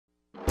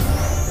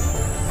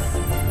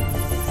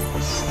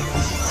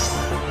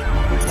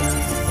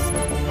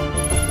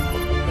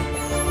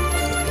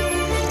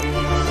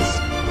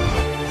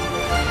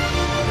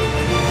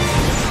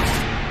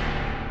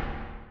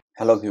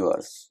Hello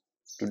viewers,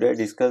 today I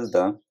discuss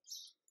the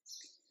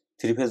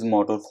three-phase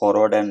motor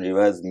forward and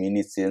reverse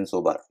mini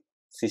changeover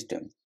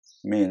system.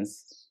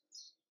 Means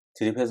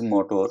three-phase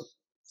motor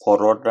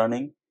forward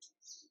running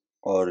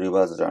or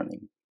reverse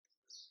running.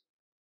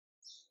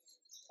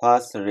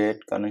 First red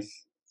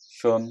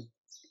connection,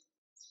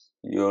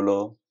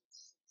 yellow,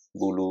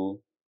 blue,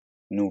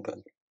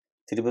 neutral.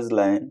 Three-phase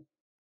line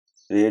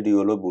red,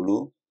 yellow,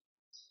 blue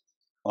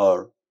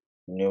or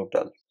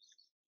neutral.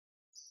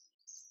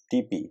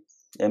 TP,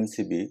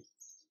 MCB,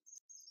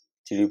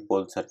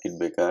 three-pole circuit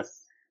breaker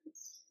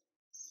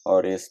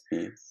or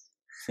SP,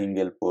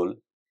 single pole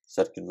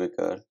circuit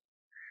breaker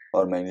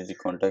or magnetic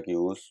contact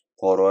use,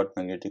 forward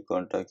magnetic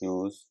contact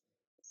use,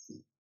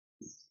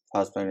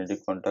 first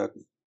magnetic contact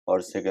or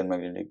second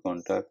magnetic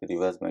contact,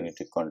 reverse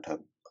magnetic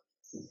contact,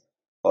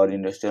 or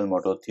industrial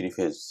motor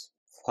three-phase.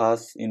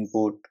 First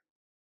input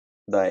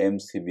the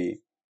MCB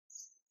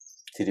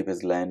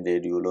three-phase line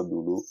red, yellow,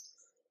 blue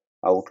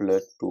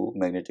outlet to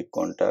magnetic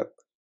contact,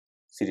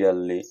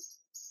 serially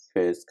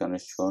phase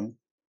connection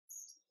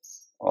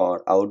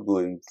or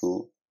outgoing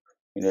to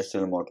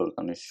industrial motor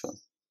connection,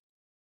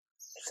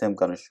 same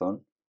connection,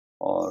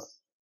 or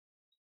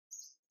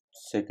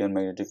second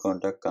magnetic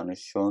contact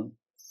connection,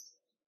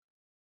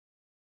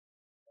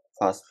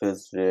 first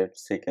phase red,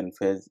 second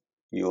phase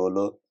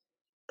yellow,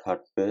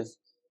 third phase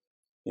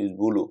is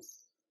blue.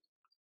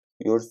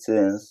 Your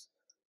sense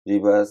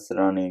reverse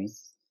running,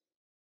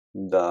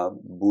 the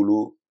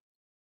blue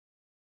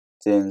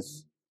change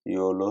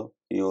yellow,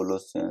 yellow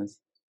change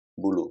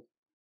blue,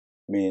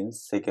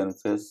 means second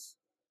phase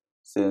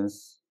change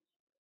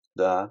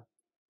the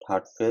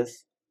third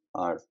phase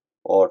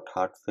or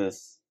third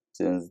phase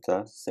change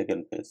the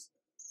second phase.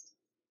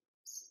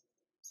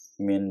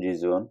 Main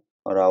region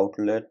or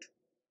outlet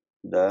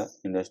the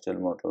industrial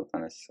motor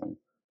connection.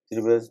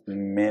 Three-phase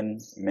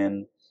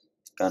main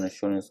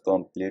connection is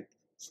complete.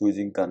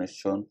 Switching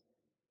connection,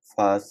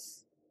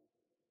 first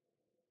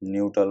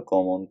neutral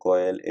common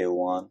coil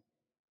A1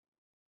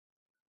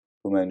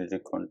 to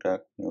magnetic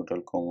contact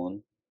neutral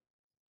common,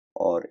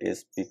 or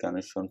SP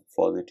connection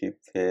positive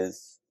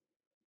phase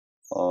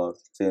or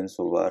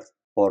changeover,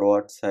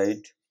 forward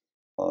side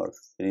or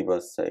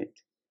reverse side.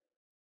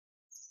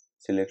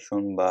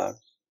 Selection bar,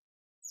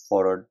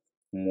 forward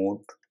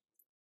mode,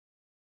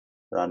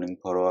 running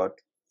forward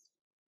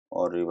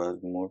or reverse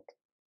mode,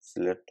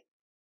 select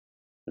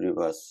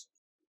reverse.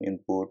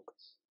 Input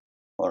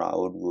or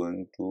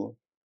outgoing to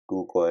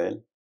 2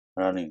 coil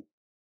running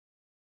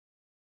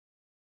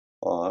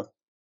or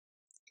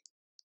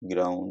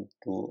ground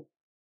to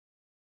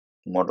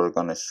motor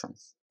connection.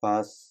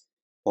 First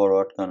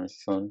forward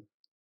connection,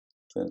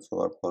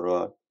 changeover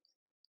forward,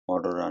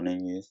 motor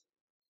running is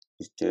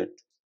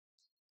state,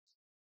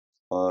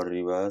 or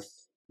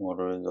reverse,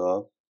 motor is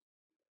off,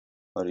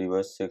 or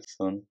reverse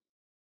section,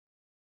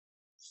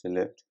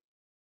 select,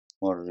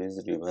 motor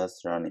is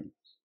reverse running.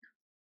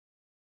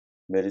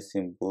 Very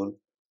simple,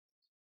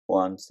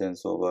 one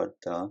sense over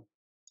the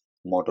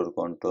motor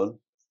control.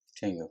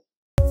 Thank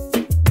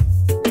you.